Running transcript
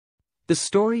The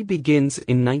story begins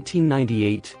in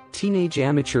 1998. Teenage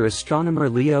amateur astronomer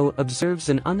Leo observes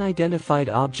an unidentified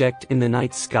object in the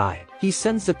night sky. He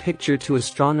sends a picture to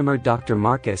astronomer Dr.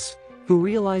 Marcus, who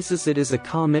realizes it is a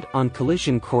comet on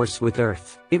collision course with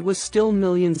Earth. It was still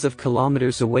millions of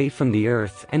kilometers away from the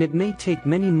Earth, and it may take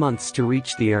many months to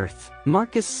reach the Earth.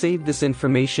 Marcus saved this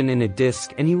information in a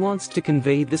disk, and he wants to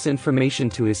convey this information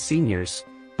to his seniors.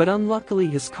 But unluckily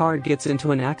his car gets into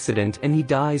an accident and he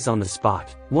dies on the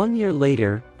spot. 1 year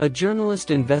later, a journalist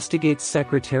investigates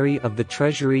Secretary of the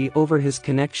Treasury over his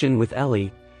connection with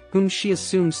Ellie, whom she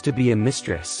assumes to be a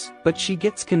mistress. But she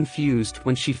gets confused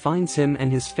when she finds him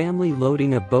and his family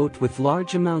loading a boat with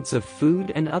large amounts of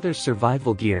food and other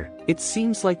survival gear. It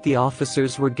seems like the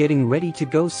officers were getting ready to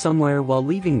go somewhere while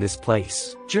leaving this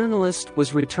place. Journalist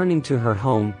was returning to her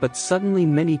home, but suddenly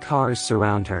many cars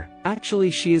surround her. Actually,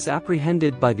 she is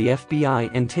apprehended by the FBI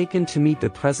and taken to meet the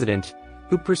president,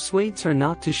 who persuades her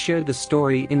not to share the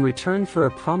story in return for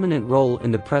a prominent role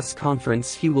in the press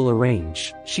conference he will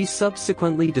arrange. She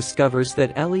subsequently discovers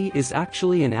that ELE is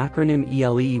actually an acronym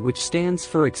ELE, which stands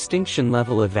for Extinction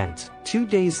Level Event. 2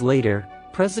 days later,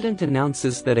 President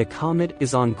announces that a comet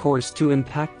is on course to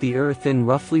impact the Earth in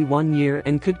roughly 1 year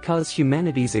and could cause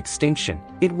humanity's extinction.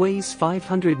 It weighs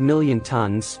 500 million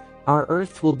tons. Our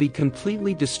Earth will be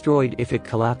completely destroyed if it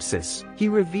collapses. He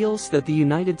reveals that the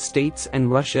United States and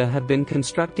Russia have been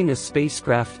constructing a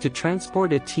spacecraft to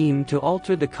transport a team to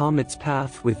alter the comet's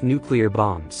path with nuclear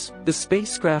bombs. The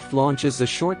spacecraft launches a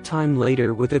short time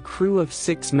later with a crew of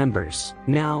 6 members.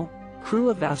 Now, crew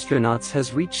of astronauts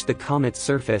has reached the comet's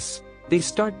surface. They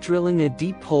start drilling a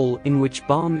deep hole in which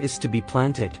bomb is to be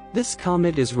planted. This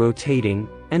comet is rotating,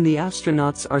 and the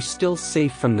astronauts are still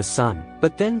safe from the sun.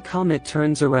 But then Comet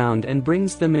turns around and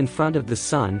brings them in front of the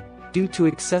sun, due to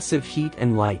excessive heat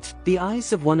and light. The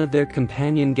eyes of one of their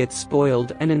companion get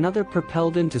spoiled and another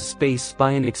propelled into space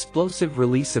by an explosive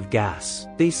release of gas.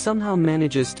 They somehow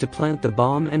manages to plant the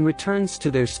bomb and returns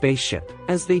to their spaceship.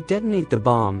 As they detonate the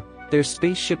bomb, their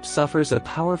spaceship suffers a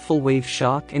powerful wave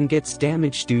shock and gets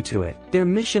damaged due to it. Their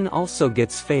mission also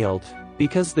gets failed,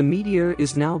 because the meteor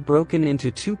is now broken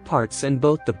into 2 parts and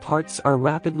both the parts are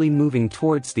rapidly moving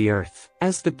towards the Earth.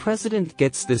 As the president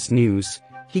gets this news,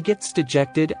 he gets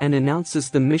dejected and announces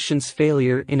the mission's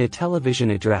failure in a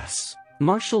television address.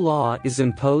 Martial law is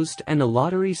imposed and a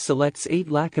lottery selects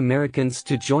 8 lakh Americans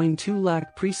to join 2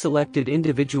 lakh pre-selected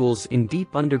individuals in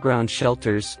deep underground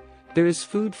shelters. There is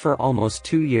food for almost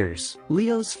 2 years.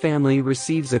 Leo's family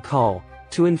receives a call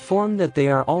to inform that they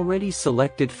are already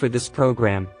selected for this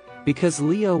program, because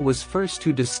Leo was first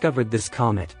who discovered this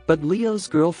comet. But Leo's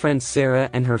girlfriend Sarah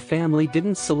and her family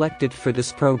didn't select it for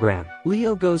this program.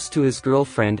 Leo goes to his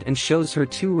girlfriend and shows her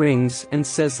 2 rings and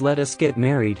says, "Let us get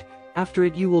married. After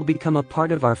it you will become a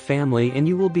part of our family and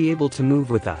you will be able to move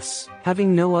with us."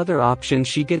 Having no other option,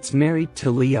 she gets married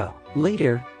to Leo.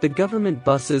 Later, the government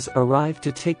buses arrive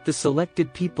to take the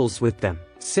selected peoples with them.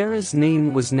 Sarah's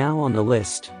name was now on the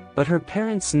list, but her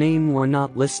parents' name were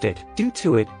not listed. Due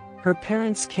to it, her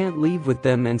parents can't leave with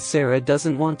them and Sarah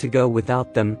doesn't want to go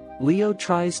without them. Leo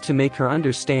tries to make her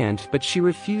understand, but she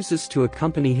refuses to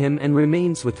accompany him and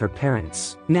remains with her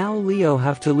parents. Now Leo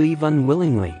have to leave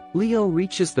unwillingly. Leo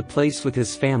reaches the place with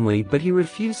his family, but he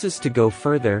refuses to go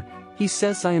further. He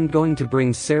says, "I am going to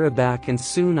bring Sarah back and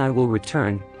soon I will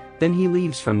return." Then he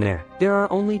leaves from there. There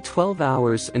are only 12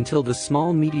 hours until the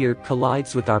small meteor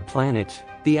collides with our planet.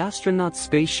 The astronaut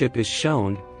spaceship is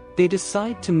shown. They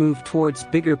decide to move towards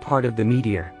bigger part of the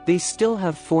meteor. They still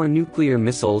have 4 nuclear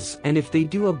missiles, and if they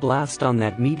do a blast on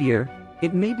that meteor,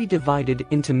 it may be divided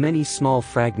into many small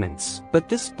fragments. But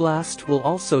this blast will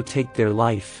also take their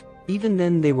life. Even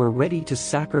then they were ready to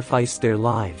sacrifice their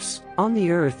lives. On the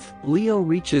Earth, Leo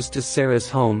reaches to Sarah's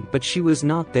home, but she was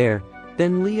not there.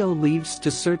 Then Leo leaves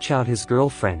to search out his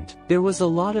girlfriend. There was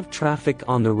a lot of traffic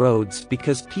on the roads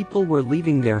because people were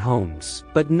leaving their homes.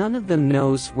 But none of them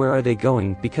knows where are they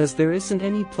going, because there isn't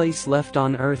any place left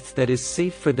on Earth that is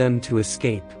safe for them to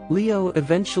escape. Leo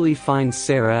eventually finds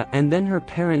Sarah and then her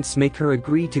parents make her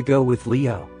agree to go with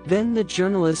Leo. Then the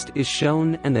journalist is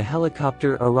shown and the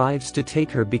helicopter arrives to take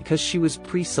her because she was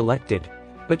pre-selected.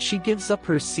 But she gives up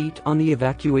her seat on the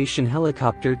evacuation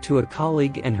helicopter to a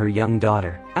colleague and her young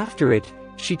daughter. After it,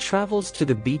 she travels to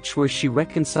the beach where she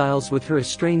reconciles with her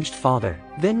estranged father.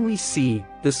 Then we see,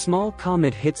 the small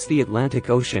comet hits the Atlantic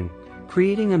Ocean,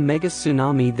 creating a mega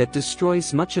tsunami that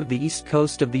destroys much of the east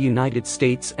coast of the United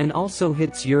States and also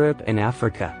hits Europe and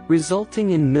Africa, resulting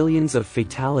in millions of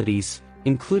fatalities,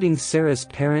 including Sarah's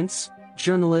parents,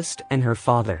 journalist, and her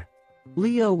father.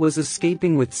 Leo was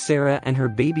escaping with Sarah and her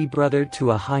baby brother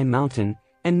to a high mountain.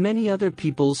 and many other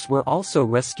peoples were also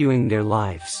rescuing their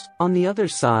lives. On the other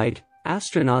side,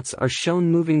 astronauts are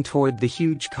shown moving toward the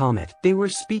huge comet. They were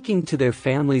speaking to their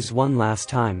families one last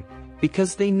time,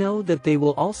 because they know that they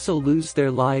will also lose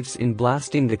their lives in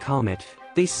blasting the comet.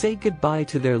 They say goodbye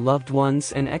to their loved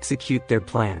ones and execute their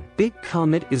plan. Big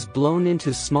Comet is blown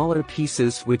into smaller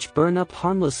pieces which burn up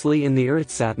harmlessly in the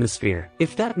Earth's atmosphere.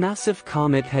 If that massive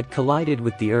comet had collided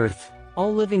with the Earth,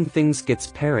 all living things gets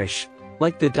perish,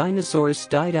 like the dinosaurs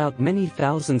died out many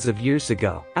thousands of years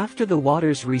ago. After the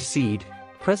waters recede,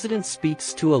 President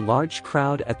speaks to a large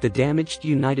crowd at the damaged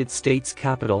United States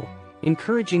Capitol,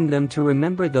 encouraging them to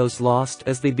remember those lost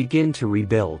as they begin to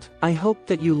rebuild. I hope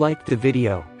that you liked the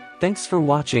video. Thanks for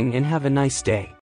watching and have a nice day.